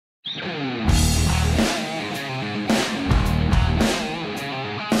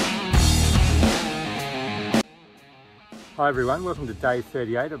Hi everyone, welcome to day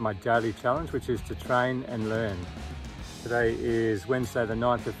 38 of my daily challenge, which is to train and learn. Today is Wednesday the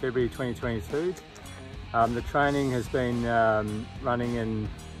 9th of February 2022. The training has been running and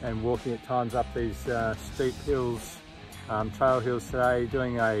walking at times up these steep hills, trail hills today,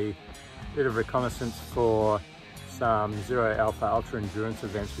 doing a bit of reconnaissance for some Zero Alpha ultra endurance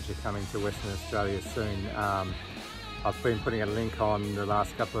events which are coming to Western Australia soon. I've been putting a link on the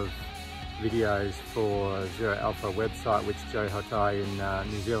last couple of videos for Zero Alpha website, which Joe Hotai in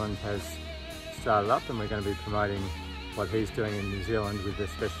New Zealand has started up, and we're going to be promoting what he's doing in New Zealand with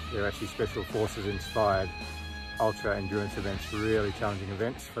they're actually special forces inspired ultra endurance events, really challenging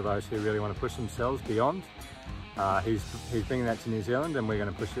events for those who really want to push themselves beyond. He's bringing that to New Zealand, and we're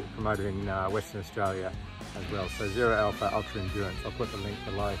going to promote it in Western Australia as well. So Zero Alpha ultra endurance, I'll put the link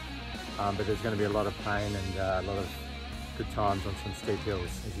below, but there's going to be a lot of pain and a lot of good times on some steep hills,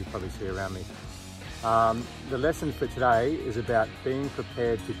 as you probably see around me. The lesson for today is about being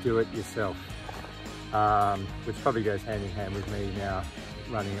prepared to do it yourself, which probably goes hand in hand with me now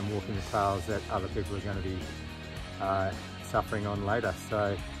running and walking the trails that other people are going to be suffering on later.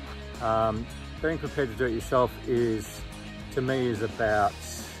 So being prepared to do it yourself to me is about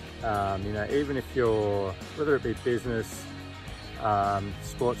even if you're, whether it be business,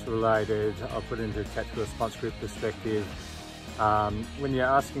 sports related, I'll put it into a tactical response group perspective. When you're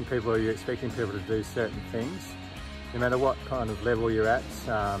asking people or you're expecting people to do certain things, no matter what kind of level you're at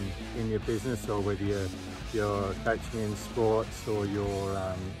in your business, or whether you're coaching in sports or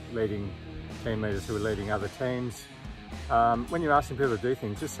you're leading team leaders who are leading other teams, when you're asking people to do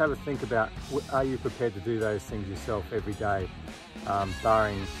things, just have a think about, are you prepared to do those things yourself every day?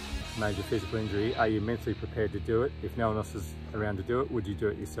 Barring major physical injury, are you mentally prepared to do it? If no one else is around to do it, would you do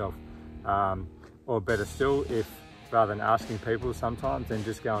it yourself? Or better still, if rather than asking people sometimes, then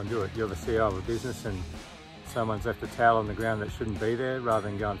just go and do it. You're the CEO of a business and someone's left a towel on the ground that shouldn't be there, rather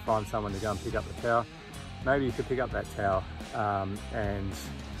than go and find someone to go and pick up the towel. Maybe you could pick up that towel, and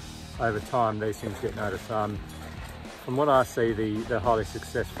over time these things get noticed. From what I see, the highly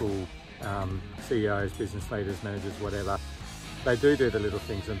successful CEOs, business leaders, managers, whatever, they do the little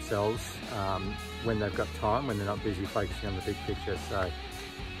things themselves when they've got time, when they're not busy focusing on the big picture. So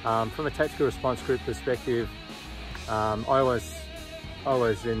from a tactical response group perspective, I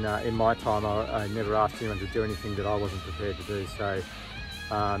always in my time, I never asked anyone to do anything that I wasn't prepared to do. So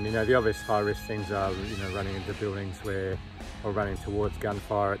the obvious high risk things are running into buildings or running towards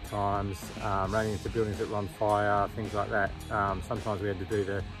gunfire at times, running into buildings that were on fire, things like that. Sometimes we had to do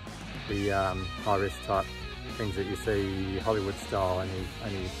the high risk type things that you see Hollywood style, only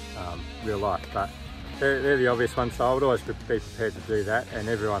real life, but they're the obvious ones. So I would always be prepared to do that, and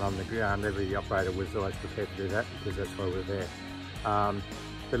everyone on the ground, every operator was always prepared to do that, because that's why we're there.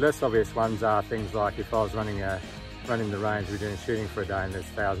 The less obvious ones are things like, if I was running the range, we're doing shooting for a day and there's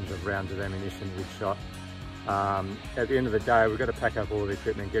thousands of rounds of ammunition we've shot. At the end of the day, we've got to pack up all the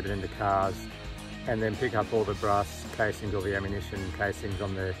equipment, get it into cars, and then pick up all the brass casings, all the ammunition casings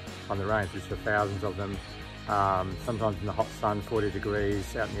on the range, which are thousands of them. Sometimes in the hot sun, 40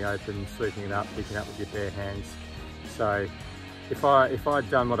 degrees, out in the open, sweeping it up, picking up with your bare hands. So if I'd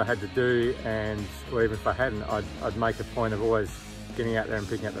done what I had to do, or even if I hadn't, I'd make a point of always getting out there and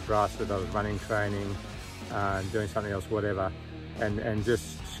picking up the brass, whether I was running, training, doing something else, whatever, and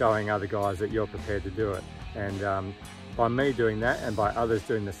just showing other guys that you're prepared to do it. And by me doing that, and by others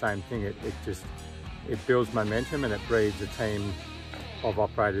doing the same thing, it builds momentum, and it breeds a team of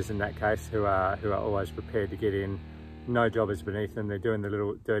operators in that case who are always prepared to get in. No job is beneath them. They're doing the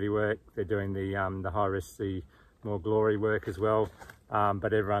little dirty work. They're doing the high risk, the more glory work as well.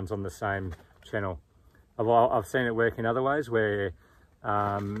 But everyone's on the same channel. I've seen it work in other ways, where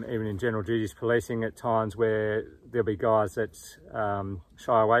even in general duties policing, at times where there'll be guys that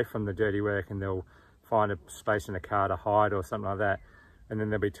shy away from the dirty work, and they'll find a space in a car to hide or something like that. And then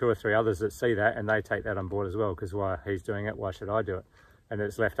there'll be 2 or 3 others that see that, and they take that on board as well, because why he's doing it, why should I do it? And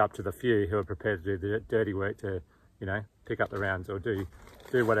it's left up to the few who are prepared to do the dirty work to, pick up the rounds or do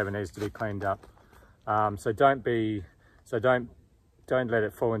whatever needs to be cleaned up. So don't let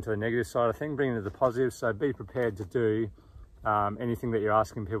it fall into the negative side of things. Bring it to the positive. So be prepared to do anything that you're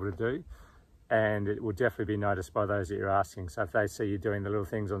asking people to do, and it will definitely be noticed by those that you're asking. So if they see you doing the little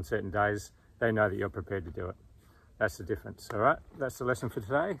things on certain days, they know that you're prepared to do it. That's the difference. All right, that's the lesson for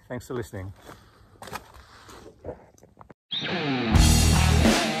today. Thanks for listening.